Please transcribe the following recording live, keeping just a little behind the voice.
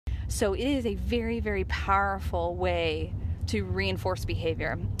So it is a very, very powerful way to reinforce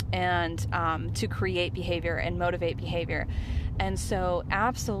behavior and to create behavior and motivate behavior. And so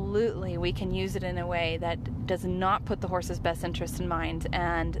absolutely we can use it in a way that does not put the horse's best interest in mind,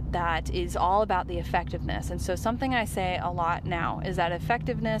 and that is all about the effectiveness. And so something I say a lot now is that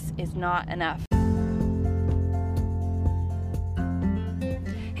effectiveness is not enough.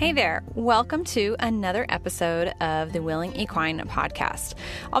 Hey there, welcome to another episode of the Willing Equine podcast.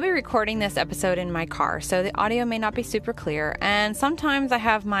 I'll be recording this episode in my car, so the audio may not be super clear, and sometimes I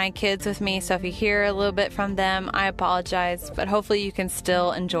have my kids with me, so if you hear a little bit from them, I apologize, but hopefully you can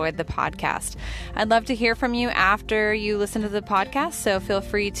still enjoy the podcast. I'd love to hear from you after you listen to the podcast, so feel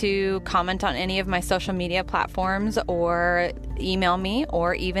free to comment on any of my social media platforms or email me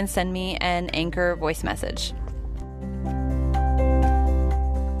or even send me an Anchor voice message.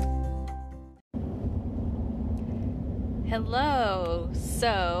 Hello.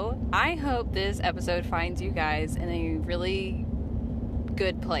 So I hope this episode finds you guys in a really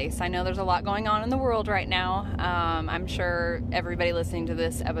good place. I know there's a lot going on in the world right now. I'm sure everybody listening to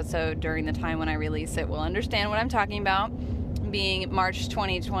this episode during the time when I release it will understand what I'm talking about. Being March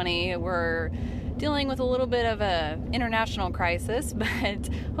 2020, we're dealing with a little bit of a international crisis, but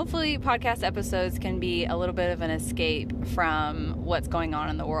hopefully podcast episodes can be a little bit of an escape from what's going on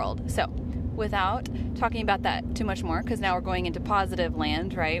in the world. So without talking about that too much more, because now we're going into positive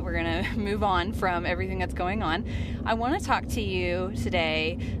land, right? We're going to move on from everything that's going on. I want to talk to you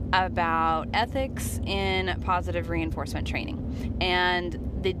today about ethics in positive reinforcement training and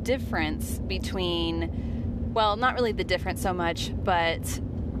the difference between, well, not really the difference so much, but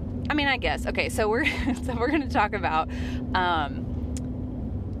I mean, I guess. Okay, so we're going to talk about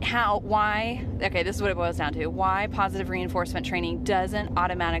this is what it boils down to. Why positive reinforcement training doesn't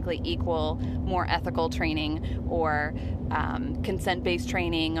automatically equal more ethical training or consent-based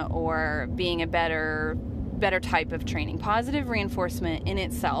training or being a better type of training. Positive reinforcement in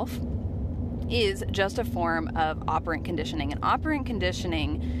itself is just a form of operant conditioning, and operant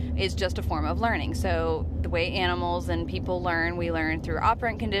conditioning is just a form of learning. So the way animals and people learn, we learn through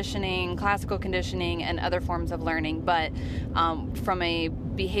operant conditioning, classical conditioning, and other forms of learning. But from a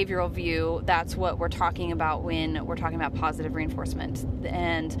behavioral view, that's what we're talking about when we're talking about positive reinforcement.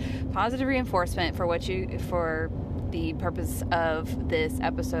 And positive reinforcement, for the purpose of this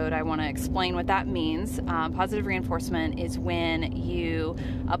episode, I want to explain what that means. Positive reinforcement is when you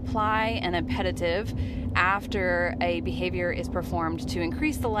apply an appetitive after a behavior is performed to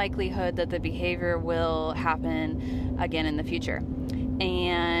increase the likelihood that the behavior will happen again in the future.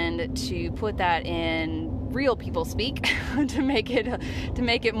 And to put that in real people speak, to make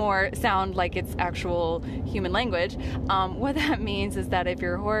it more sound like it's actual human language, what that means is that if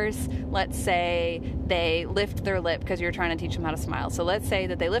your horse, let's say they lift their lip because you're trying to teach them how to smile. So let's say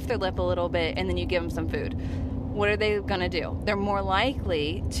that they lift their lip a little bit and then you give them some food. What are they going to do? They're more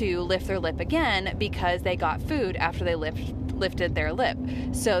likely to lift their lip again because they got food after they lifted their lip.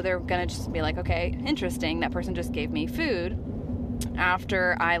 So they're going to just be like, okay, interesting, that person just gave me food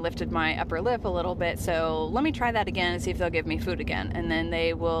after I lifted my upper lip a little bit, so let me try that again and see if they'll give me food again. And then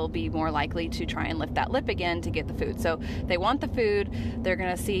they will be more likely to try and lift that lip again to get the food. So they want the food, they're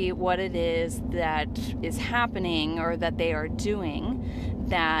going to see what it is that is happening or that they are doing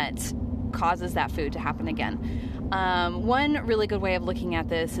that causes that food to happen again. One really good way of looking at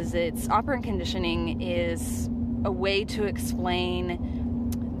this is operant conditioning is a way to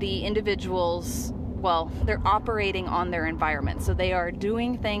explain the individual's, well, they're operating on their environment. So they are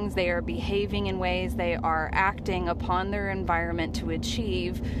doing things, they are behaving in ways, they are acting upon their environment to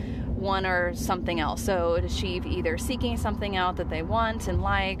achieve one or something else. So to achieve either seeking something out that they want and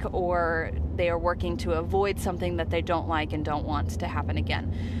like, or they are working to avoid something that they don't like and don't want to happen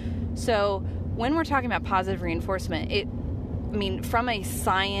again. So when we're talking about positive reinforcement, from a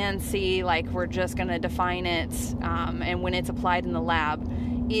science-y, like we're just going to define it, and when it's applied in the lab,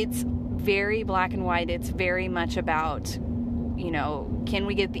 it's very black and white. It's very much about, can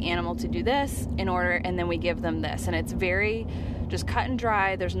we get the animal to do this in order, and then we give them this. And it's very just cut and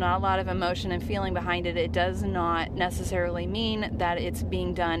dry. There's not a lot of emotion and feeling behind it. It does not necessarily mean that it's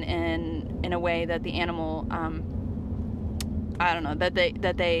being done in a way that the animal,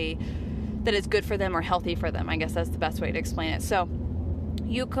 that is good for them or healthy for them. I guess that's the best way to explain it. So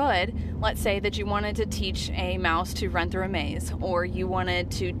you could, let's say that you wanted to teach a mouse to run through a maze, or you wanted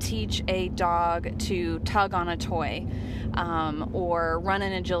to teach a dog to tug on a toy, or run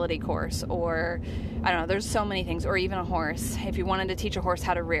an agility course, or I don't know, there's so many things, or even a horse, if you wanted to teach a horse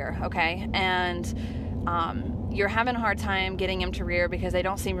how to rear, okay? And you're having a hard time getting them to rear because they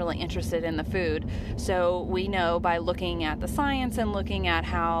don't seem really interested in the food. So we know by looking at the science and looking at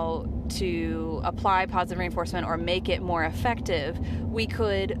how to apply positive reinforcement or make it more effective, we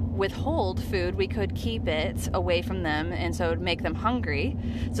could withhold food, we could keep it away from them, and so it would make them hungry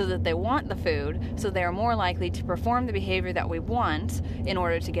so that they want the food, so they're more likely to perform the behavior that we want in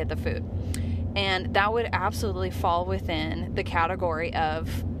order to get the food. And that would absolutely fall within the category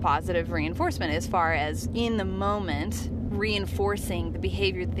of positive reinforcement as far as in the moment reinforcing the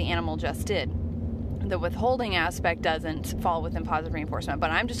behavior that the animal just did. The withholding aspect doesn't fall within positive reinforcement,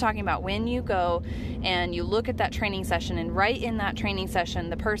 but I'm just talking about when you go and you look at that training session, and right in that training session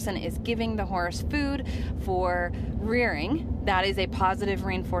the person is giving the horse food for rearing. That is a positive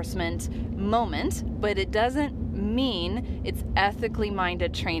reinforcement moment, but it doesn't mean it's ethically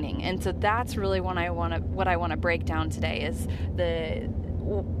minded training. And so that's really what I want to break down today, is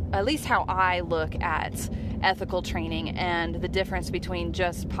at least how I look at ethical training and the difference between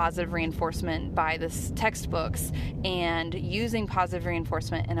just positive reinforcement by the textbooks and using positive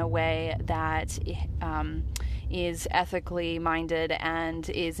reinforcement in a way that is ethically minded and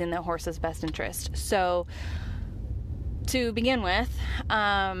is in the horse's best interest. So to begin with,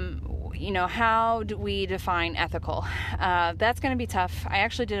 how do we define ethical? That's going to be tough. I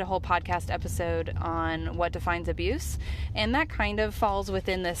actually did a whole podcast episode on what defines abuse, and that kind of falls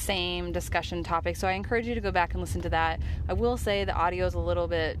within the same discussion topic, so I encourage you to go back and listen to that. I will say the audio is a little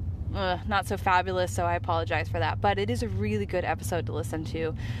bit not so fabulous, so I apologize for that, but it is a really good episode to listen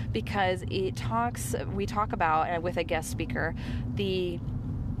to because we talk about, with a guest speaker, the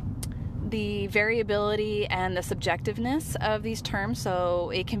variability and the subjectiveness of these terms. So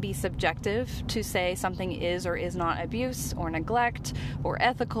it can be subjective to say something is or is not abuse or neglect or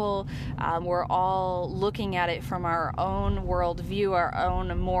ethical. We're all looking at it from our own worldview, our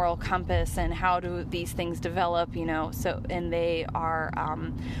own moral compass, and how do these things develop, and they are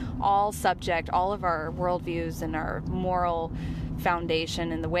all subject, all of our worldviews and our moral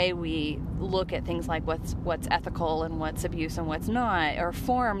foundation and the way we look at things like what's ethical and what's abuse and what's not are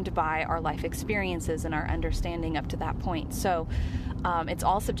formed by our life experiences and our understanding up to that point. So it's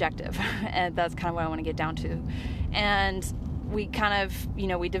all subjective, and that's kind of what I want to get down to. And we kind of,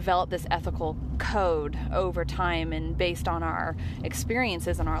 we develop this ethical code over time and based on our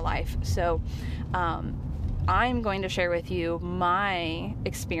experiences in our life. So I'm going to share with you my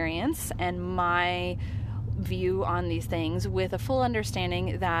experience and my view on these things with a full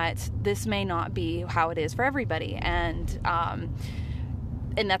understanding that this may not be how it is for everybody, and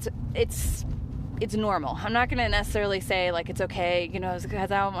that's it's normal. I'm not going to necessarily say like it's okay, because I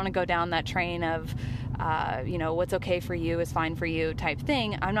don't want to go down that train of what's okay for you is fine for you type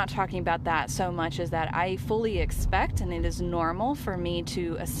thing. I'm not talking about that so much as that I fully expect, and it is normal for me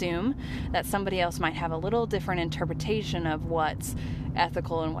to assume that somebody else might have a little different interpretation of what's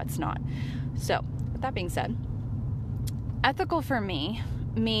ethical and what's not. So that being said, ethical for me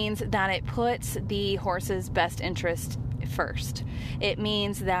means that it puts the horse's best interest first. It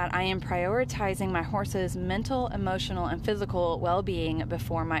means that I am prioritizing my horse's mental, emotional, and physical well-being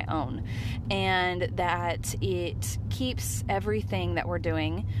before my own, and that it keeps everything that we're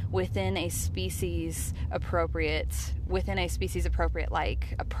doing within a species appropriate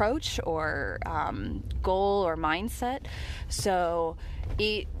like approach or goal or mindset. So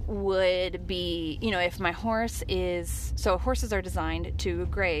it would be, if my horse horses are designed to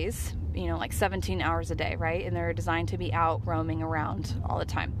graze, like 17 hours a day, right? And they're designed to be out roaming around all the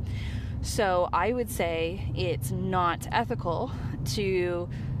time. So I would say it's not ethical to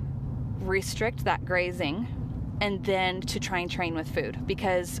restrict that grazing and then to try and train with food,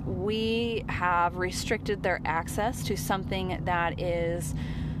 because we have restricted their access to something that is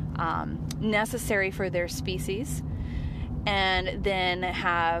necessary for their species, and then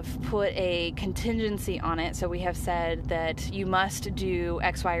have put a contingency on it. So we have said that you must do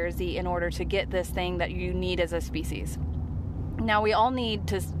X, Y, or Z in order to get this thing that you need as a species. Now we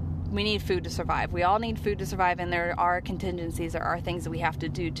need food to survive. We all need food to survive, and there are contingencies, there are things that we have to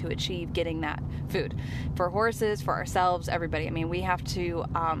do to achieve getting that food. For horses, for ourselves, everybody. I mean, we have to,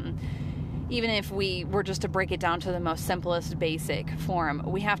 even if we were just to break it down to the most simplest basic form,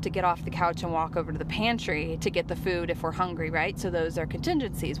 we have to get off the couch and walk over to the pantry to get the food if we're hungry, right? So those are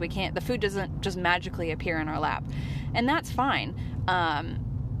contingencies. The food doesn't just magically appear in our lap, and that's fine.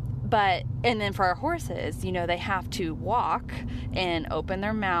 But And then for our horses, they have to walk and open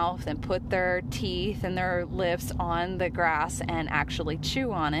their mouth and put their teeth and their lips on the grass and actually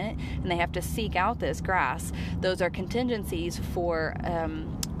chew on it. And they have to seek out this grass. Those are contingencies for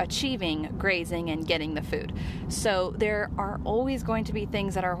achieving grazing and getting the food. So there are always going to be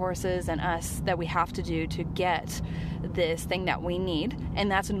things that our horses and us that we have to do to get this thing that we need, and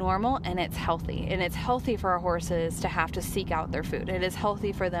that's normal, and it's healthy. And it's healthy for our horses to have to seek out their food. It is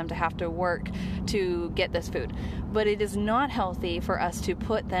healthy for them to have to work to get this food. But it is not healthy for us to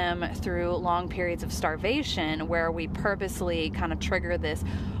put them through long periods of starvation where we purposely kind of trigger this,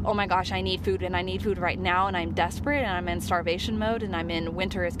 oh my gosh, I need food, and I need food right now, and I'm desperate, and I'm in starvation mode, and I'm in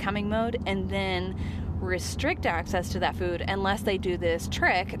winter is coming mode, and then restrict access to that food unless they do this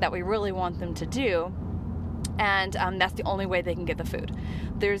trick that we really want them to do. And that's the only way they can get the food.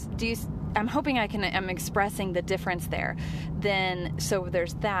 I'm hoping I'm expressing the difference there. So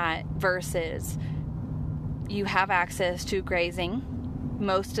there's that versus you have access to grazing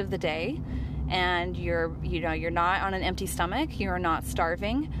most of the day, and you're not on an empty stomach. You're not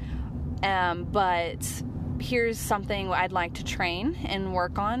starving. But here's something I'd like to train and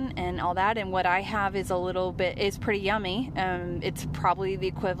work on and all that. And what I have is pretty yummy. It's probably the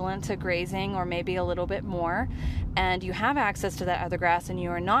equivalent to grazing or maybe a little bit more. And you have access to that other grass and you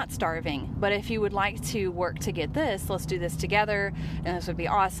are not starving. But if you would like to work to get this, let's do this together. And this would be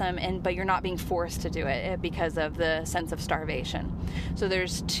awesome. But you're not being forced to do it because of the sense of starvation. So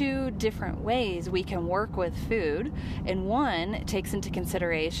there's two different ways we can work with food. And one takes into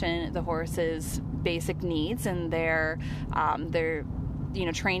consideration the horse's basic needs and their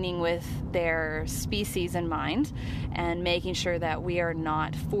training with their species in mind, and making sure that we are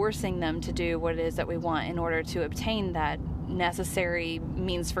not forcing them to do what it is that we want in order to obtain that necessary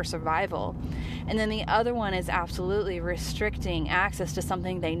means for survival. And then the other one is absolutely restricting access to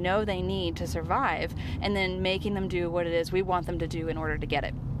something they know they need to survive, and then making them do what it is we want them to do in order to get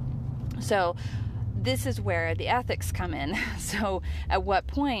it. So this is where the ethics come in. So at what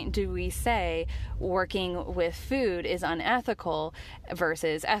point do we say working with food is unethical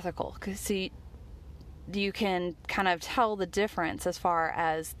versus ethical? Because you can kind of tell the difference as far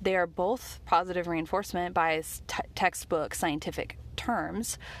as they're both positive reinforcement by textbook scientific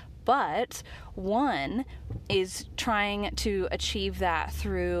terms, but one is trying to achieve that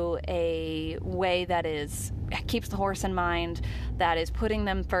through a way that keeps the horse in mind, that is putting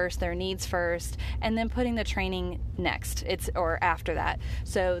them first, their needs first, and then putting the training next, or after that.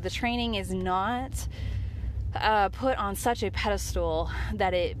 So the training is not put on such a pedestal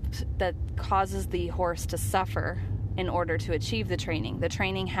that causes the horse to suffer in order to achieve the training. The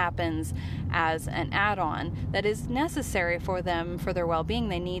training happens as an add-on that is necessary for them, for their well-being.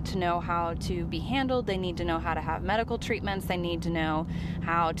 They need to know how to be handled. They need to know how to have medical treatments. They need to know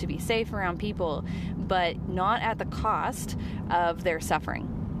how to be safe around people, but not at the cost of their suffering.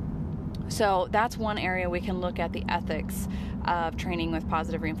 So that's one area we can look at the ethics of training with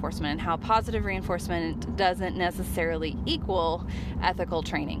positive reinforcement, and how positive reinforcement doesn't necessarily equal ethical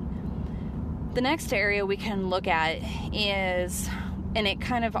training. The next area we can look at is, and it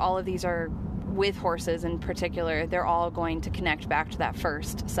kind of, all of these are with horses in particular, they're all going to connect back to that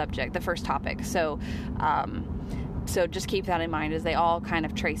first subject, the first topic. So just keep that in mind, as they all kind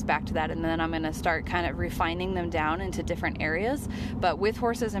of trace back to that. And then I'm going to start kind of refining them down into different areas. But with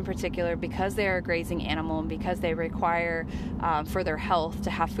horses in particular, because they are a grazing animal and because they require for their health to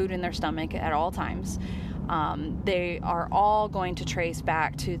have food in their stomach at all times, they are all going to trace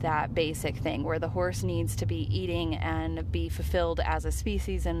back to that basic thing where the horse needs to be eating and be fulfilled as a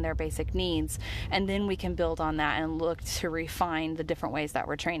species in their basic needs. And then we can build on that and look to refine the different ways that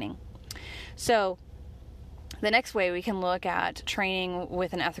we're training. So the next way we can look at training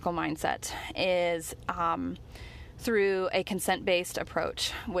with an ethical mindset is through a consent-based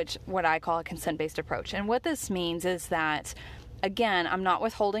approach, what I call a consent-based approach. And what this means is that, again, I'm not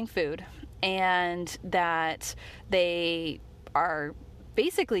withholding food, and that they are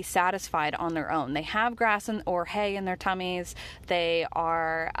basically satisfied on their own. They have grass or hay in their tummies. They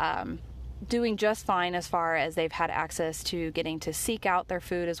are doing just fine as far as they've had access to getting to seek out their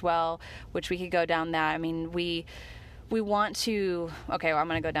food as well, which we could go down that. I mean, we want to, okay, well, I'm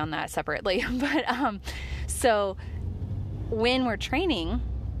going to go down that separately. But so when we're training,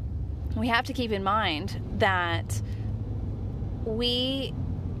 we have to keep in mind that we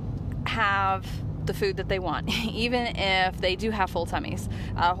have the food that they want, even if they do have full tummies.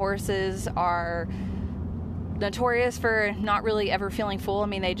 Horses are notorious for not really ever feeling full. I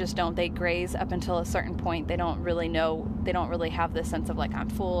mean, they just don't. They graze up until a certain point. They don't really know. They don't really have this sense of like, I'm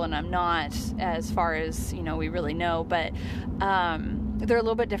full and I'm not, as far as, we really know. But they're a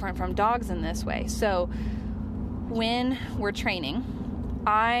little bit different from dogs in this way. So when we're training,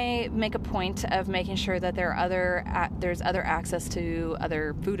 I make a point of making sure that there's other access to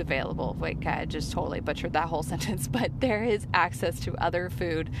other food available. Like, I just totally butchered that whole sentence, but there is access to other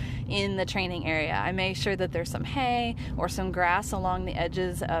food in the training area. I make sure that there's some hay or some grass along the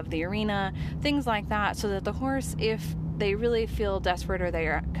edges of the arena, things like that, so that the horse, if they really feel desperate or they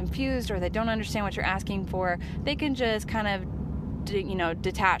are confused or they don't understand what you're asking for, they can just kind of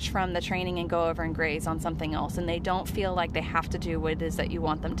detach from the training and go over and graze on something else, and they don't feel like they have to do what it is that you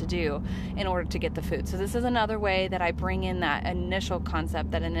want them to do in order to get the food. So this is another way that I bring in that initial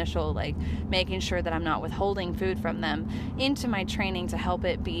concept, that initial, like, making sure that I'm not withholding food from them into my training to help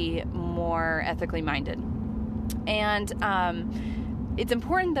it be more ethically minded. And it's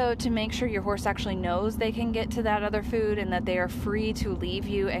important, though, to make sure your horse actually knows they can get to that other food and that they are free to leave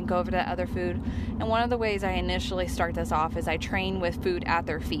you and go over to that other food. And one of the ways I initially start this off is I train with food at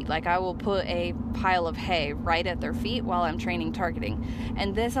their feet. Like, I will put a pile of hay right at their feet while I'm training targeting.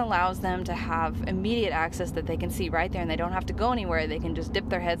 And this allows them to have immediate access that they can see right there, and they don't have to go anywhere. They can just dip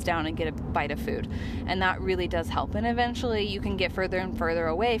their heads down and get a bite of food. And that really does help. And eventually you can get further and further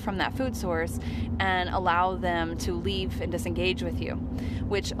away from that food source and allow them to leave and disengage with you.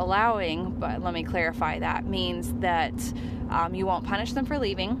 Which allowing, but let me clarify, that means that you won't punish them for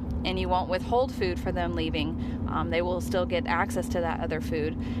leaving, and you won't withhold food for them leaving. They will still get access to that other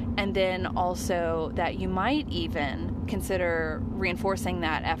food. And then also that you might even consider reinforcing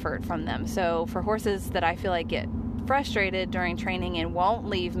that effort from them. So for horses that I feel like get frustrated during training and won't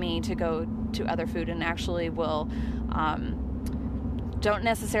leave me to go to other food and actually will don't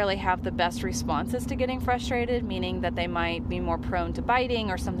necessarily have the best responses to getting frustrated, meaning that they might be more prone to biting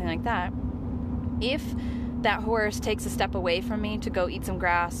or something like that. If that horse takes a step away from me to go eat some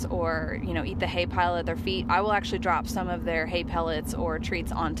grass or, eat the hay pile at their feet, I will actually drop some of their hay pellets or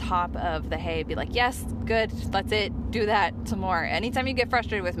treats on top of the hay. Be like, yes, good, that's it, do that some more. Anytime you get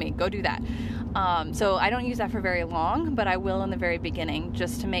frustrated with me, go do that. So I don't use that for very long, but I will in the very beginning,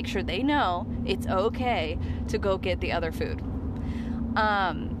 just to make sure they know it's okay to go get the other food.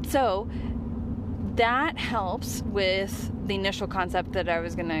 So that helps with the initial concept that I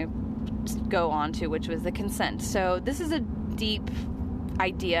was going to go on to, which was the consent. So this is a deep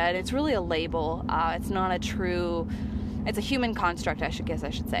idea, and it's really a label. It's not a true, it's a human construct, I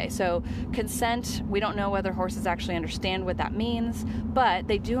should say. So consent, we don't know whether horses actually understand what that means, but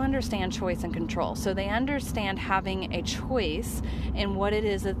they do understand choice and control. So they understand having a choice in what it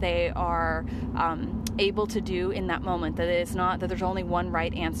is that they are able to do in that moment, that it's not that there's only one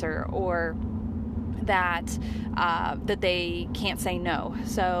right answer, or that they can't say no.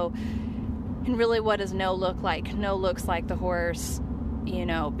 So, and really, what does no look like? No looks like the horse,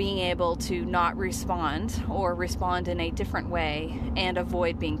 being able to not respond or respond in a different way and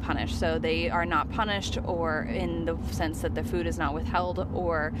avoid being punished. So they are not punished, or in the sense that the food is not withheld,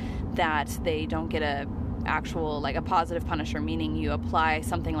 or that they don't get a positive punisher, meaning you apply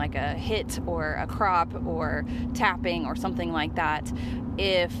something like a hit or a crop or tapping or something like that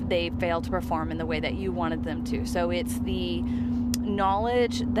if they fail to perform in the way that you wanted them to. So it's the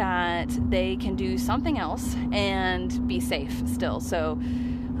knowledge that they can do something else and be safe still. So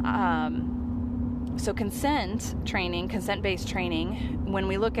consent-based training, when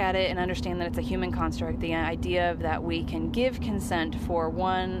we look at it and understand that it's a human construct, the idea of that we can give consent for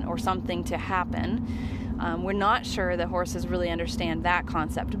one or something to happen, we're not sure that horses really understand that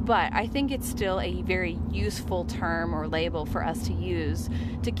concept, but I think it's still a very useful term or label for us to use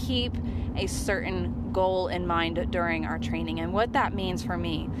to keep a certain goal in mind during our training. And what that means for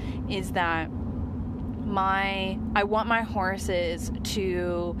me is that I want my horses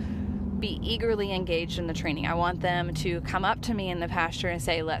to be eagerly engaged in the training. I want them to come up to me in the pasture and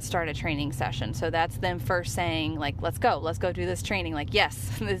say, let's start a training session. So that's them first saying, like, let's go do this training. Like,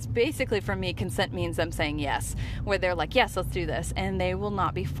 yes. This basically, for me, consent means them saying yes, where they're like, yes, let's do this. And they will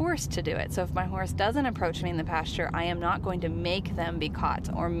not be forced to do it. So if my horse doesn't approach me in the pasture, I am not going to make them be caught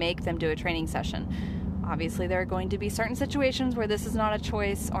or make them do a training session. Obviously, there are going to be certain situations where this is not a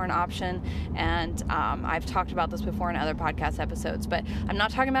choice or an option, and I've talked about this before in other podcast episodes, but I'm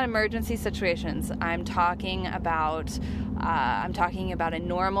not talking about emergency situations. I'm talking about a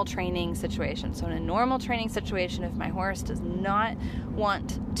normal training situation. So in a normal training situation, if my horse does not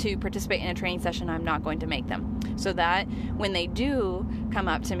want to participate in a training session, I'm not going to make them. So that when they do come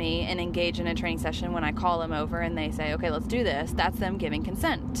up to me and engage in a training session, when I call them over and they say, okay, let's do this, that's them giving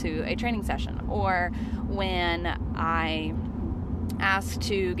consent to a training session. Or when I ask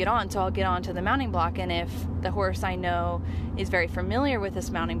to get on, so I'll get on to the mounting block, and if the horse I know is very familiar with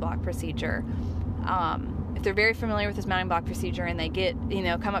this mounting block procedure, if they're very familiar with this mounting block procedure and they get,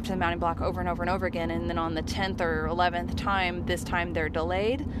 come up to the mounting block over and over and over again, and then on the 10th or 11th time, this time they're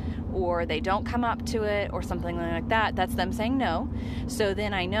delayed, or they don't come up to it, or something like that, that's them saying no. So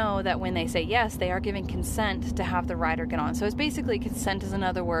then I know that when they say yes, they are giving consent to have the rider get on. So it's basically, consent is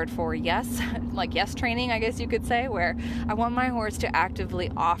another word for yes, like yes training, I guess you could say, where I want my horse to actively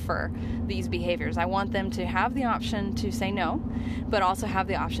offer these behaviors. I want them to have the option to say no, but also have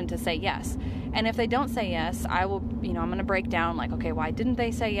the option to say yes. And if they don't say yes, I will, I'm going to break down like, okay, why didn't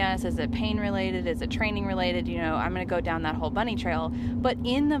they say yes? Is it pain related? Is it training related? I'm going to go down that whole bunny trail. But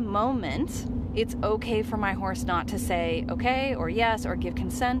in the moment, it's okay for my horse not to say okay or yes or give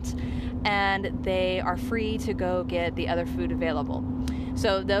consent, and they are free to go get the other food available.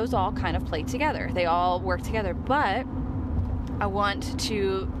 So those all kind of play together. They all work together. But I want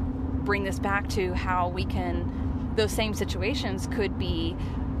to bring this back to how we can, those same situations could be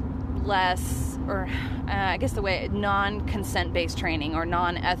less, or I guess the way, non-consent based training or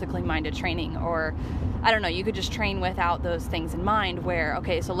non-ethically minded training, or I don't know, you could just train without those things in mind where,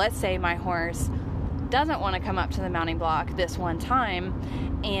 okay, so let's say my horse doesn't want to come up to the mounting block this one time,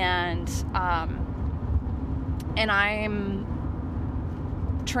 and I'm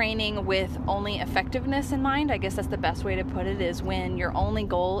training with only effectiveness in mind. I guess that's the best way to put it, is when your only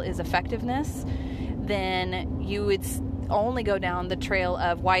goal is effectiveness, then you would only go down the trail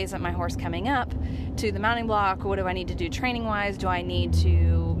of, why isn't my horse coming up to the mounting block? What do I need to do training wise? Do I need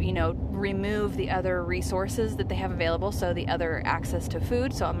to, remove the other resources that they have available? So the other access to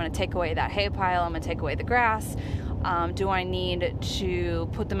food. So I'm going to take away that hay pile. I'm going to take away the grass. Do I need to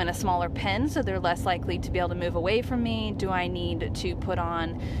put them in a smaller pen so they're less likely to be able to move away from me? Do I need to put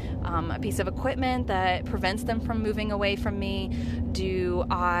on a piece of equipment that prevents them from moving away from me? Do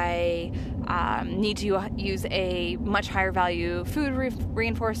I need to use a much higher value food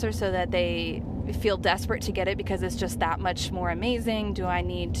reinforcer so that they feel desperate to get it because it's just that much more amazing? Do I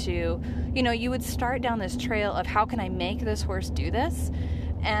need to, you would start down this trail of, how can I make this horse do this?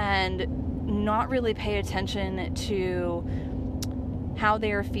 And not really pay attention to how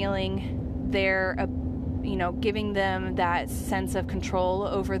they're feeling. They're, giving them that sense of control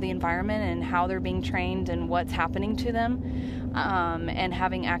over the environment and how they're being trained and what's happening to them, and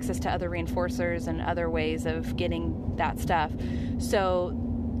having access to other reinforcers and other ways of getting that stuff. So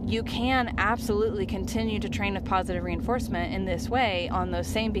you can absolutely continue to train with positive reinforcement in this way on those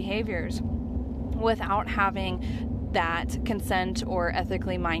same behaviors without having that consent or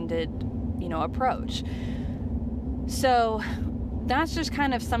ethically minded, approach. So that's just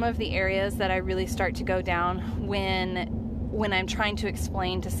kind of some of the areas that I really start to go down when I'm trying to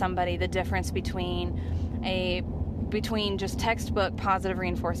explain to somebody the difference between just textbook positive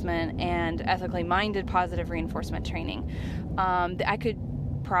reinforcement and ethically minded positive reinforcement training. I could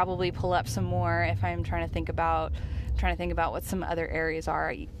probably pull up some more if I'm trying to think about what some other areas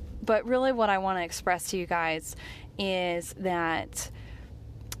are. But really what I want to express to you guys is that,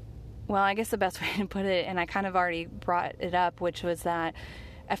 well, I guess the best way to put it, and I kind of already brought it up, which was that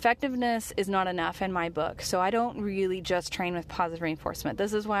effectiveness is not enough in my book. So I don't really just train with positive reinforcement.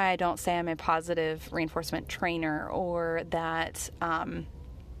 This is why I don't say I'm a positive reinforcement trainer, or that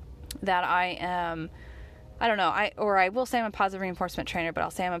I am, I don't know, I will say I'm a positive reinforcement trainer, but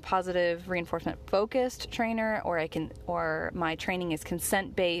I'll say I'm a positive reinforcement focused trainer, or my training is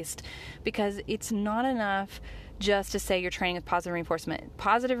consent based, because it's not enough just to say you're training with positive reinforcement.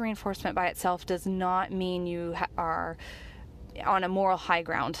 Positive reinforcement by itself does not mean you are on a moral high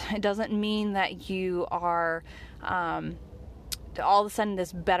ground. It doesn't mean that you are all of a sudden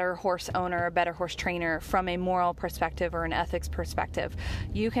this better horse owner, a better horse trainer from a moral perspective or an ethics perspective.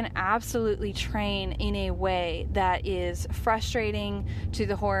 You can absolutely train in a way that is frustrating to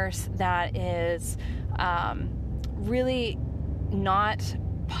the horse, that is really not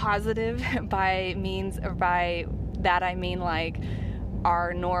positive by that I mean like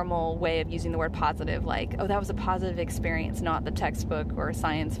our normal way of using the word positive, like, oh, that was a positive experience, not the textbook or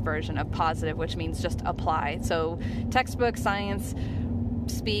science version of positive, which means just apply. So textbook science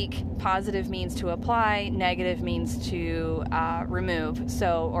speak, positive means to apply, negative means to remove,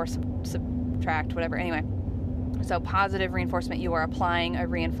 or subtract, whatever. Anyway, so positive reinforcement, you are applying a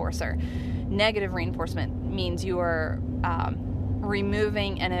reinforcer. Negative reinforcement means you are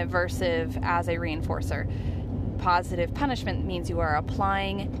removing an aversive as a reinforcer. Positive punishment means you are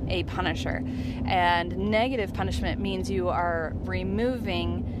applying a punisher, and negative punishment means you are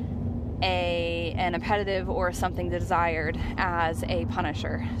removing an appetitive or something desired as a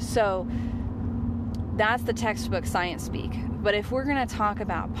punisher. So that's the textbook science speak. But if we're going to talk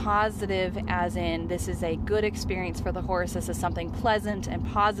about positive, as in this is a good experience for the horse, this is something pleasant and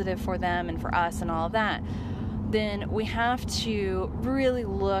positive for them and for us and all of that, then we have to really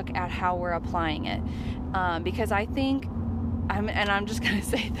look at how we're applying it. Because I think, I'm just going to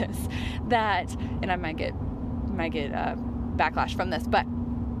say this, that, and I might get backlash from this, but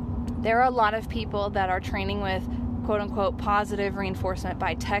there are a lot of people that are training with quote-unquote positive reinforcement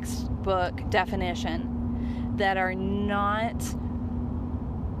by textbook definition that are not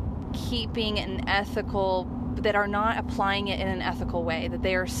keeping an ethical, that are not applying it in an ethical way, that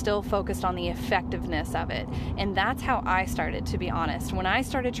they are still focused on the effectiveness of it. And that's how I started, to be honest. When I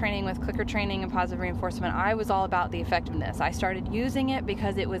started training with clicker training and positive reinforcement, I was all about the effectiveness. I started using it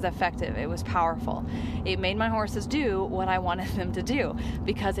because it was effective. It was powerful. It made my horses do what I wanted them to do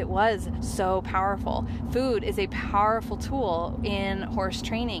because it was so powerful. Food is a powerful tool in horse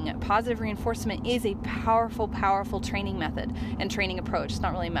training. Positive reinforcement is a powerful, powerful training method and training approach. It's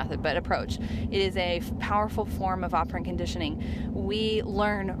not really a method, but approach. It is a powerful form of operant conditioning. We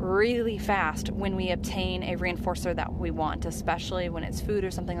learn really fast when we obtain a reinforcer that we want, especially when it's food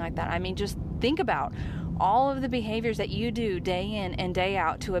or something like that. I mean, just think about all of the behaviors that you do day in and day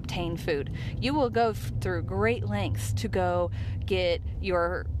out to obtain food. You will go through great lengths to go get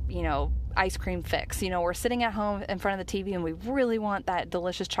your, ice cream fix. We're sitting at home in front of the TV and we really want that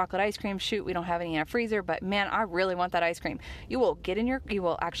delicious chocolate ice cream. Shoot, we don't have any in our freezer, but man, I really want that ice cream. I'm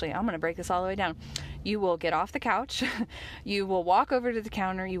going to break this all the way down. You will get off the couch. You will walk over to the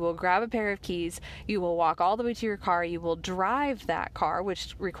counter. You will grab a pair of keys. You will walk all the way to your car. You will drive that car,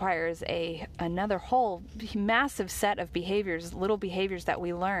 which requires another whole massive set of behaviors, little behaviors that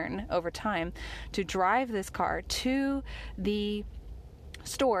we learn over time to drive this car to the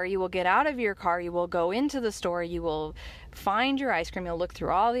store. You will get out of your car, you will go into the store, you will find your ice cream, you'll look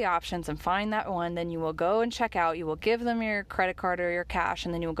through all the options and find that one, then you will go and check out, you will give them your credit card or your cash,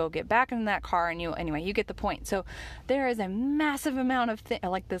 and then you will go get back in that car, and you get the point. So there is a massive amount of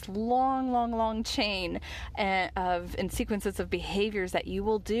like this long chain and sequences of behaviors that you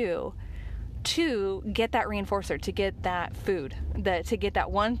will do to get that reinforcer, to get that food, to get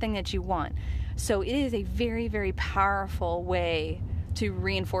that one thing that you want. So it is a very, very powerful way to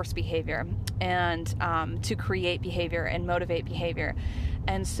reinforce behavior and to create behavior and motivate behavior.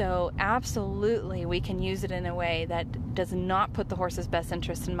 And so absolutely we can use it in a way that does not put the horse's best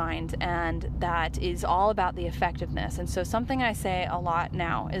interest in mind, and that is all about the effectiveness. And so something I say a lot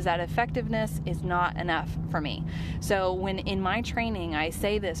now is that effectiveness is not enough for me. So when in my training I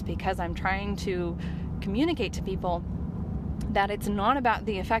say this because I'm trying to communicate to people that it's not about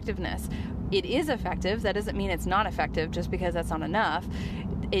the effectiveness. It is effective. That doesn't mean it's not effective just because that's not enough.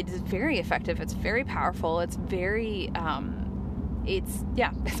 It's very effective. It's very powerful. It's very, it's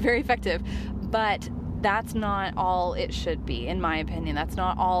very effective. But that's not all it should be, in my opinion. That's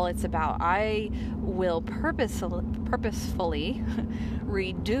not all it's about. I will purposefully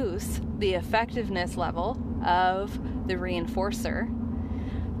reduce the effectiveness level of the reinforcer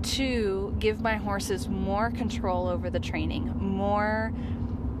to give my horses more control over the training, more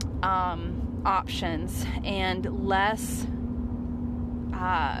options, and less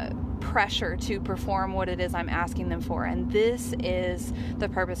pressure to perform what it is I'm asking them for. And this is the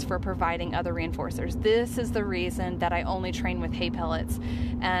purpose for providing other reinforcers. This is the reason that I only train with hay pellets.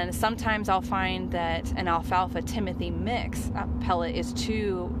 And sometimes I'll find that an alfalfa Timothy mix pellet is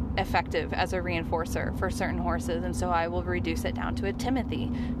too effective as a reinforcer for certain horses, and so I will reduce it down to a Timothy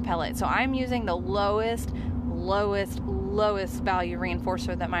pellet. So I'm using the lowest value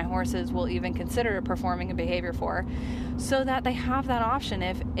reinforcer that my horses will even consider performing a behavior for, so that they have that option.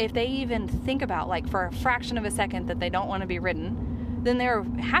 If they even think about, like, for a fraction of a second that they don't want to be ridden, then they're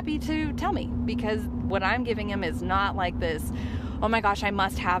happy to tell me, because what I'm giving them is not like this, oh my gosh, I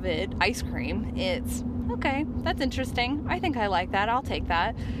must have it ice cream. It's okay, that's interesting, I think I like that, I'll take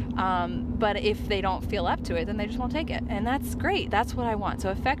that. But if they don't feel up to it, then they just won't take it, and that's great. That's what I want.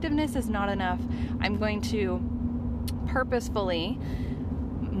 So effectiveness is not enough. I'm going to purposefully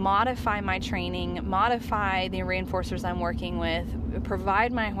modify my training, modify the reinforcers I'm working with,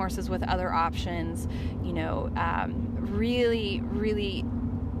 provide my horses with other options, really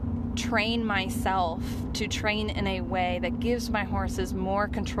train myself to train in a way that gives my horses more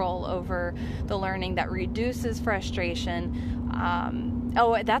control over the learning, that reduces frustration.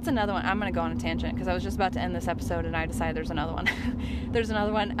 That's another one. I'm going to go on a tangent because I was just about to end this episode and I decided there's another one.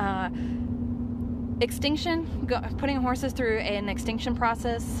 Extinction, putting horses through an extinction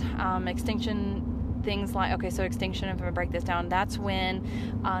process. Extinction things like, okay, so extinction, if I break this down, that's when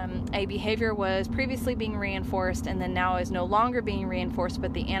a behavior was previously being reinforced and then now is no longer being reinforced,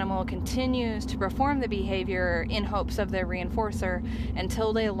 but the animal continues to perform the behavior in hopes of their reinforcer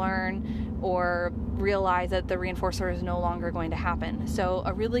until they learn or realize that the reinforcer is no longer going to happen. So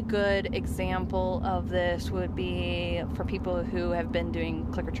a really good example of this would be for people who have been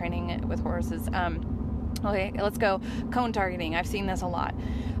doing clicker training with horses. Okay, let's go cone targeting. I've seen this a lot.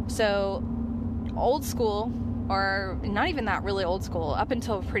 So old school, or not even that really old school, up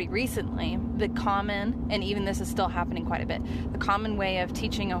until pretty recently, the common, and even this is still happening quite a bit, the common way of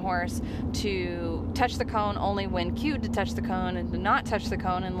teaching a horse to touch the cone only when cued to touch the cone and to not touch the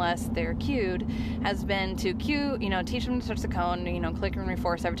cone unless they're cued has been to cue, teach them to touch the cone, click and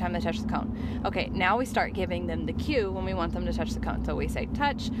reinforce every time they touch the cone. Okay, now we start giving them the cue when we want them to touch the cone. So we say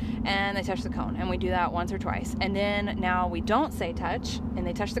touch and they touch the cone, and we do that once or twice. And then now we don't say touch and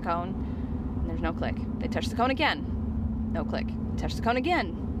they touch the cone. There's no click. They touch the cone again, no click. Touch the cone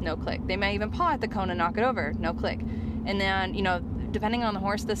again, no click. They may even paw at the cone and knock it over, no click. And then, depending on the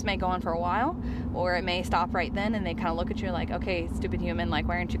horse, this may go on for a while, or it may stop right then and they kind of look at you like, okay, stupid human, like,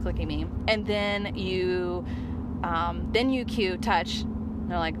 why aren't you clicking me? And then you cue touch. And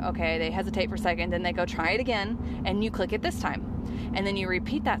they're like, okay, they hesitate for a second, then they go try it again, and you click it this time. And then you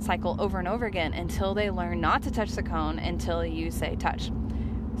repeat that cycle over and over again until they learn not to touch the cone until you say touch.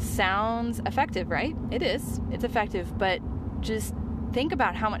 Sounds effective, right? It is. It's effective, but just think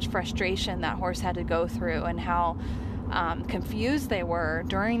about how much frustration that horse had to go through and how confused they were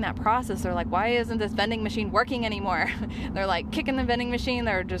during that process. They're like, why isn't this vending machine working anymore? They're like kicking the vending machine.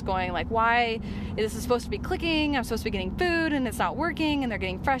 They're just going like, why? This is supposed to be clicking. I'm supposed to be getting food and it's not working, and they're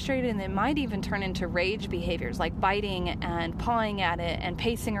getting frustrated, and it might even turn into rage behaviors like biting and pawing at it and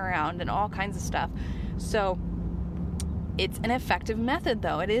pacing around and all kinds of stuff. So it's an effective method,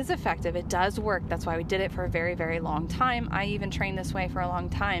 though. It is effective. It does work. That's why we did it for a very, very long time. I even trained this way for a long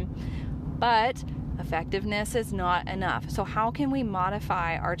time. But effectiveness is not enough. So how can we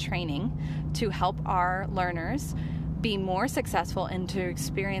modify our training to help our learners be more successful and to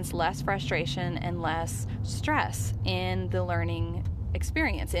experience less frustration and less stress in the learning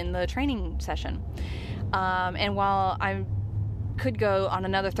experience, in the training session? And while I could go on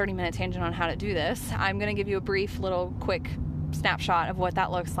another 30-minute tangent on how to do this, I'm going to give you a brief little quick snapshot of what that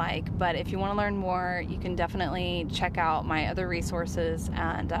looks like. But if you want to learn more, you can definitely check out my other resources,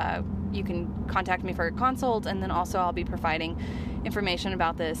 and you can contact me for a consult, and then also I'll be providing information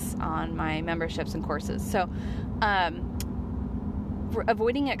about this on my memberships and courses. So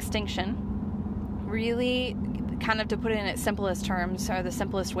avoiding extinction, really, kind of to put it in its simplest terms, or the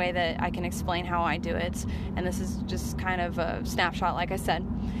simplest way that I can explain how I do it, and this is just kind of a snapshot, like I said,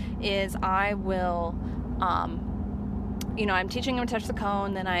 is I will I'm teaching them to touch the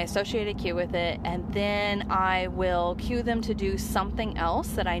cone, then I associate a cue with it, and then I will cue them to do something else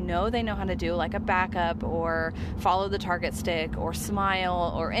that I know they know how to do, like a backup or follow the target stick or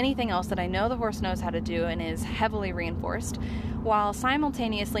smile or anything else that I know the horse knows how to do and is heavily reinforced, while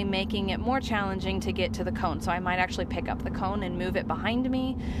simultaneously making it more challenging to get to the cone. So I might actually pick up the cone and move it behind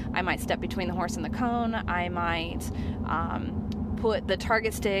me. I might step between the horse and the cone. I might put the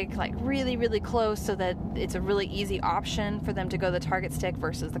target stick like really, really close so that it's a really easy option for them to go the target stick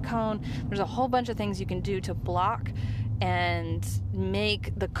versus the cone. There's a whole bunch of things you can do to block and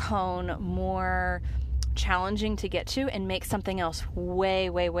make the cone more challenging to get to and make something else way,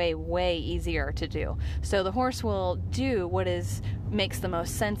 way, way, way easier to do. So the horse will do what makes the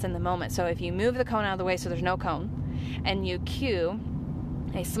most sense in the moment. So if you move the cone out of the way so there's no cone, and you cue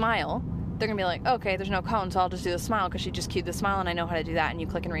a smile, they're going to be like, okay, there's no cone, so I'll just do the smile because she just cued the smile and I know how to do that, and you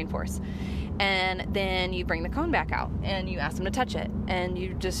click and reinforce. And then you bring the cone back out and you ask them to touch it, and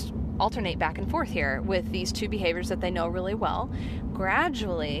you just alternate back and forth here with these two behaviors that they know really well,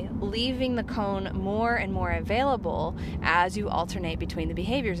 gradually leaving the cone more and more available as you alternate between the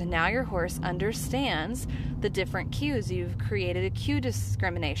behaviors. And now your horse understands the different cues. You've created a cue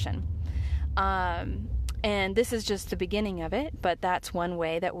discrimination. And this is just the beginning of it, but that's one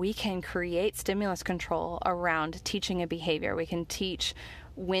way that we can create stimulus control around teaching a behavior. We can teach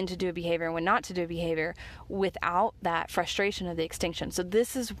when to do a behavior and when not to do a behavior without that frustration of the extinction. So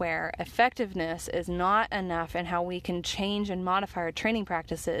this is where effectiveness is not enough, and how we can change and modify our training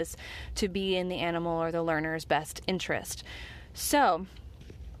practices to be in the animal or the learner's best interest. So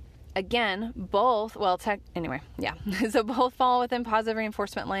again, both, so both fall within positive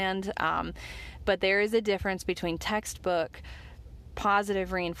reinforcement land, but there is a difference between textbook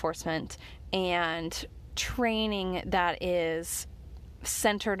positive reinforcement and training that is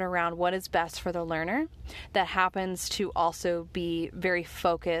centered around what is best for the learner that happens to also be very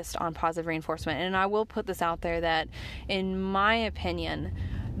focused on positive reinforcement. And I will put this out there that, in my opinion,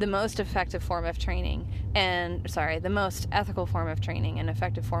 the most effective form of training, the most ethical form of training and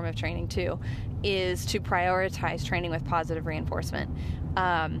effective form of training too, is to prioritize training with positive reinforcement.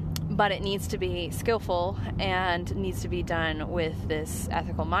 But it needs to be skillful and needs to be done with this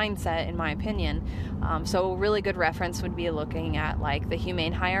ethical mindset, in my opinion. So a really good reference would be looking at like The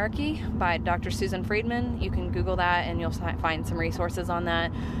Humane Hierarchy by Dr. Susan Friedman. You can Google that and you'll find some resources on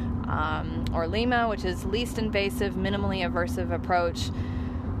that. Or LIMA, which is Least Invasive, Minimally Aversive Approach.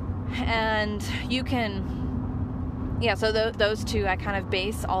 And you can... so those two, I kind of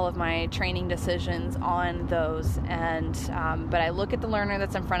base all of my training decisions on those. And but I look at the learner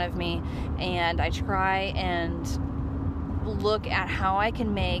that's in front of me, and I try and look at how I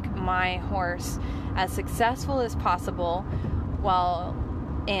can make my horse as successful as possible, while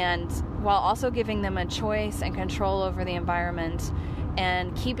also giving them a choice and control over the environment,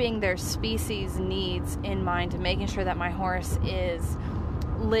 and keeping their species needs in mind, and making sure that my horse is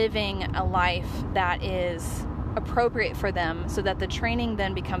living a life that is appropriate for them, so that the training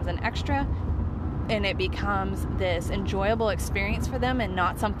then becomes an extra and it becomes this enjoyable experience for them and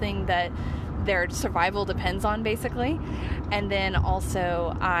not something that their survival depends on, basically. And then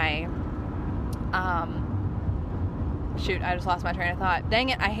also I I just lost my train of thought. Dang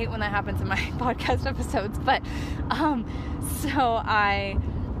it, I hate when that happens in my podcast episodes. But so I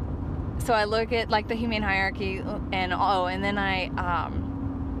look at like The Humane Hierarchy and then I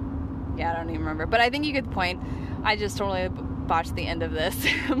don't even remember, but I think you get the point. I just totally botched the end of this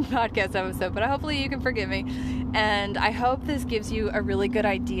podcast episode, but hopefully you can forgive me. And I hope this gives you a really good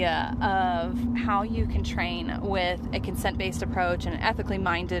idea of how you can train with a consent-based approach and an ethically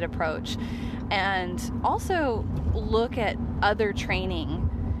minded approach, and also look at other training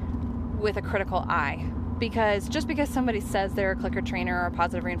with a critical eye. Because just because somebody says they're a clicker trainer or a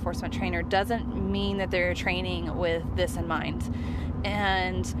positive reinforcement trainer doesn't mean that they're training with this in mind.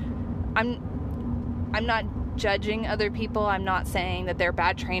 And I'm not judging other people. I'm not saying that they're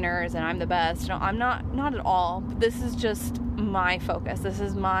bad trainers and I'm the best. No, I'm not at all. This is just my focus. This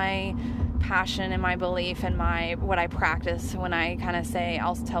is my passion and my belief and what I practice when I kind of say,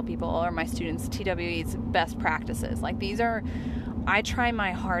 I'll tell people or my students TWE's best practices. Like, I try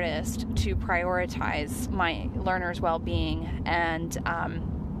my hardest to prioritize my learners' well-being, and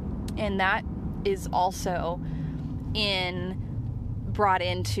that is also brought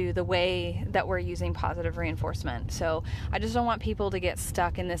into the way that we're using positive reinforcement. So I just don't want people to get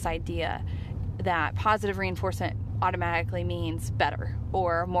stuck in this idea that positive reinforcement automatically means better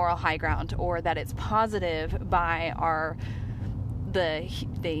or moral high ground, or that it's positive by the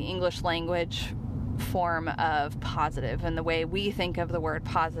English language form of positive and the way we think of the word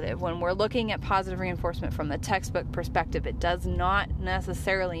positive. When we're looking at positive reinforcement from the textbook perspective, it does not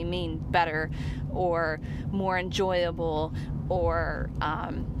necessarily mean better or more enjoyable or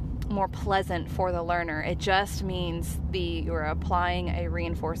more pleasant for the learner. It just means you're applying a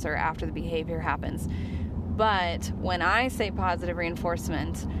reinforcer after the behavior happens. But when I say positive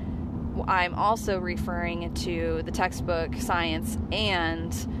reinforcement, I'm also referring to the textbook science,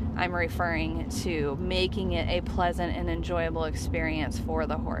 and I'm referring to making it a pleasant and enjoyable experience for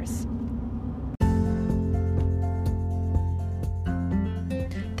the horse.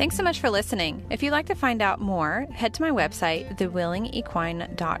 Thanks so much for listening. If you'd like to find out more, head to my website,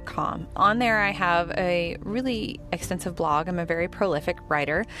 thewillingequine.com. On there, I have a really extensive blog. I'm a very prolific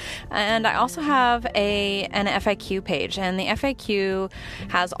writer. And I also have an FAQ page. And the FAQ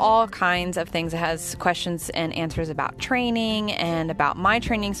has all kinds of things. It has questions and answers about training and about my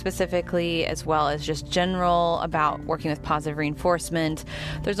training specifically, as well as just general about working with positive reinforcement.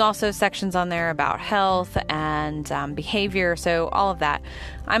 There's also sections on there about health and behavior. So all of that.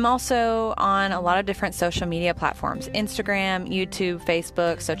 I'm also on a lot of different social media platforms, Instagram, YouTube,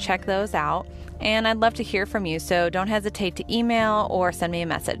 Facebook, so check those out. And I'd love to hear from you, so don't hesitate to email or send me a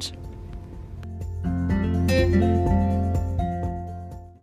message.